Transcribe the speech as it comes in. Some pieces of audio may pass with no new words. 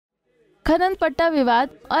खनन पट्टा विवाद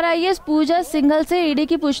और आईएएस पूजा सिंघल से ईडी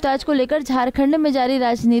की पूछताछ को लेकर झारखंड में जारी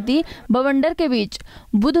राजनीति बवंडर के बीच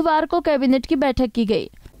बुधवार को कैबिनेट की बैठक की गई।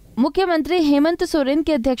 मुख्यमंत्री हेमंत सोरेन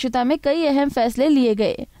की अध्यक्षता में कई अहम फैसले लिए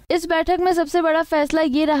गए। इस बैठक में सबसे बड़ा फैसला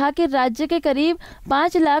ये रहा कि राज्य के करीब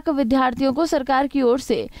 5 लाख विद्यार्थियों को सरकार की ओर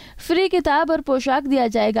से फ्री किताब और पोशाक दिया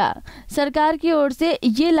जाएगा। सरकार की ओर से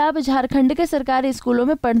ये लाभ झारखंड के सरकारी स्कूलों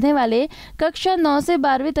में पढ़ने वाले कक्षा 9 से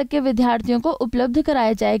 12वीं तक के विद्यार्थियों को उपलब्ध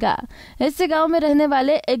कराया जाएगा। इससे गांव में रहने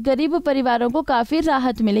वाले एक गरीब परिवारों को काफी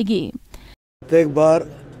राहत मिलेगी। एक बार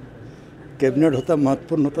कैबिनेट होता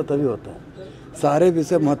महत्वपूर्ण होता तभी होता है, सारे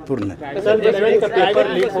विषय महत्वपूर्ण है। सर 11th का पेपर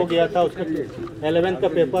लीक हो गया था, उसका 11th का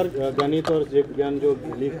पेपर गणित और जीव विज्ञान जो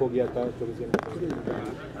लीक हो गया था उसको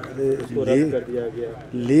रद्द कर दिया गया।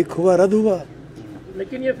 लीक हुआ रद्द हुआ,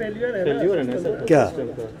 लेकिन ये फेलियर है ना सर। क्या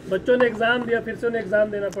बच्चों ने एग्जाम दिया, फिर से उन्हें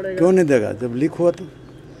एग्जाम देना पड़ेगा? क्यों नहीं देगा? जब लीक हुआ तो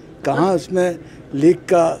कहाँ उसमें लीक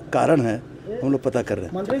का कारण है हम लोग पता कर रहे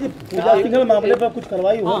हैं। मंत्री जी, पूजा सिंघल मामले पर कुछ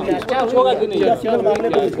कार्रवाई होगी? क्या होगा कि नहीं? पूजा सिंघल मामले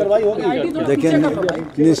पर कुछ कार्रवाई होगी? देखिए,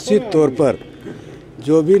 निश्चित तौर पर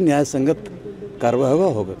जो भी न्याय संगत कार्रवाई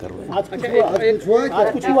होगा कार्रवाई। आज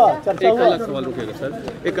कुछ हुआ चर्चा एक अलग सवाल रुकेगा सर,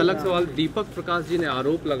 एक अलग सवाल। दीपक प्रकाश जी ने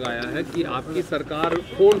आरोप लगाया है कि आपकी सरकार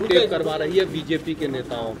फोन टेप करवा रही है बीजेपी के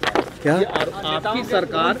नेताओं का। क्या आपकी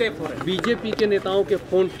सरकार बीजेपी के नेताओं के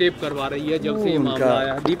फोन टेप करवा रही है जब से ये मामला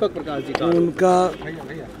आया है? दीपक प्रकाश जी का उनका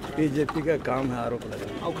बीजेपी का काम है आरोप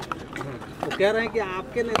लगाना। वो कह रहे हैं कि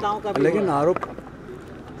आपके नेताओं का, लेकिन आरोप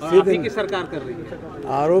सीधे की सरकार कर रही है।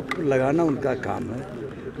 आरोप लगाना उनका काम है,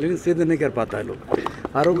 लेकिन सीधे नहीं कर पाता है लोग।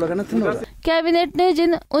 आरोप लगाना सुन होगा। कैबिनेट ने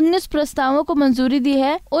जिन 19 प्रस्तावों को मंजूरी दी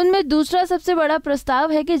है, उनमें दूसरा सबसे बड़ा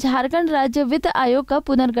प्रस्ताव है कि झारखंड राज्य वित्त आयोग का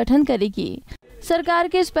पुनर्गठन करेगी। सरकार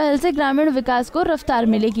की इस पहल से ग्रामीण विकास को रफ्तार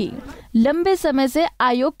मिलेगी। लंबे समय से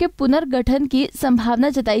आयोग के पुनर्गठन की संभावना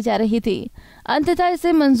जताई जा रही थी, अंततः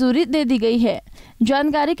इसे मंजूरी दे दी गई है।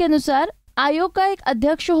 जानकारी के अनुसार आयोग का एक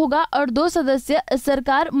अध्यक्ष होगा और 2 सदस्य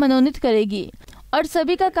सरकार मनोनीत करेगी और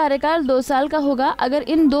सभी का कार्यकाल 2 साल का होगा। अगर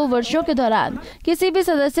इन 2 वर्षों के दौरान किसी भी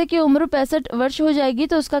सदस्य की उम्र 65 वर्ष हो जाएगी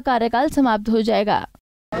तो उसका कार्यकाल समाप्त हो जाएगा।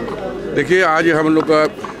 देखिए, आज हम लोग का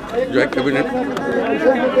जो है कैबिनेट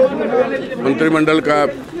मंत्रिमंडल का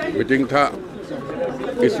मीटिंग था।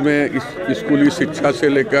 इसमें स्कूली शिक्षा से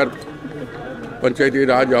लेकर पंचायती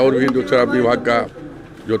राज और भी दूसरा विभाग का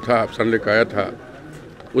जो था संलेखाया था,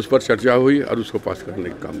 उस पर चर्चा हुई और उसको पास करने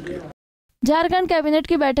का काम किया। झारखंड कैबिनेट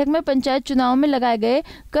की बैठक में पंचायत चुनाव में लगाए गए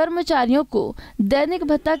कर्मचारियों को दैनिक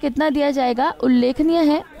भत्ता कितना दिया जाएगा। उल्लेखनीय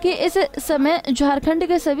है कि इस समय झारखंड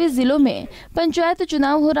के सभी जिलों में पंचायत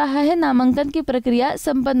चुनाव हो रहा है। नामांकन की प्रक्रिया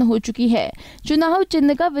संपन्न हो चुकी है। चुनाव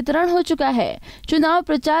चिन्ह का वितरण हो चुका है। चुनाव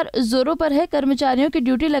प्रचार जोरों पर है। कर्मचारियों की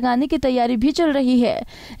ड्यूटी लगाने की तैयारी भी चल रही है।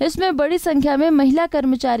 इसमें बड़ी संख्या में महिला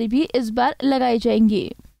कर्मचारी भी इस बार लगाई जाएंगी।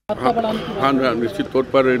 हाँ, निश्चित तौर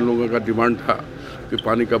पर इन लोगों का डिमांड था कि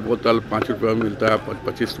पानी का बोतल 5 रुपये में मिलता है,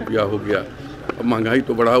 25 रुपया हो गया। अब महंगाई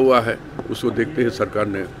तो बढ़ा हुआ है, उसको देखते हुए सरकार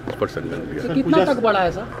ने उस पर संज्ञान लिया। कितना तक बढ़ा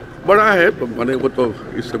है सर? बढ़ा है मैंने वो तो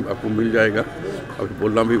इससे आपको मिल जाएगा। अब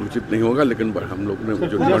बोलना भी उचित नहीं होगा, लेकिन हम लोग ने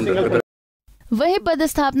जो डिमांड रखा। वहीं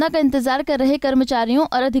पदस्थापना का इंतजार कर रहे कर्मचारियों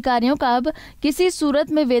और अधिकारियों का अब किसी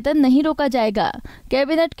सूरत में वेतन नहीं रोका जाएगा।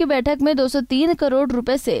 कैबिनेट की बैठक में 203 करोड़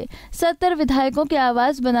रुपए से 70 विधायकों के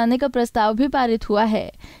आवास बनाने का प्रस्ताव भी पारित हुआ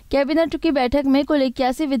है। कैबिनेट की बैठक में कुल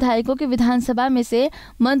 81 विधायकों की विधानसभा में से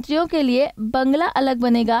मंत्रियों के लिए बंगला अलग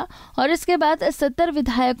बनेगा और इसके बाद 70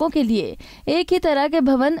 विधायकों के लिए एक ही तरह के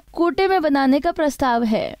भवन कोटे में बनाने का प्रस्ताव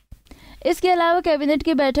है। इसके अलावा कैबिनेट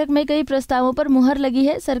की बैठक में कई प्रस्तावों पर मुहर लगी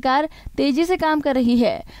है। सरकार तेजी से काम कर रही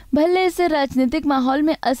है, भले इससे राजनीतिक माहौल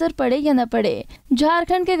में असर पड़े या न पड़े,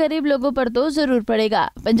 झारखंड के गरीब लोगों पर तो जरूर पड़ेगा।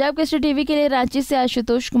 पंजाब केसरी टीवी के लिए रांची से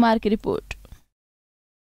आशुतोष कुमार की रिपोर्ट।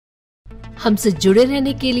 हमसे जुड़े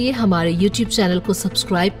रहने के लिए हमारे YouTube चैनल को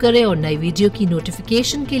सब्सक्राइब करें और नई वीडियो की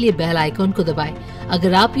नोटिफिकेशन के लिए बेल आइकॉन को दबाएं।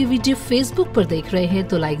 अगर आप ये वीडियो Facebook पर देख रहे हैं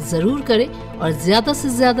तो लाइक जरूर करें और ज्यादा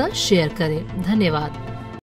से ज्यादा शेयर करें। धन्यवाद।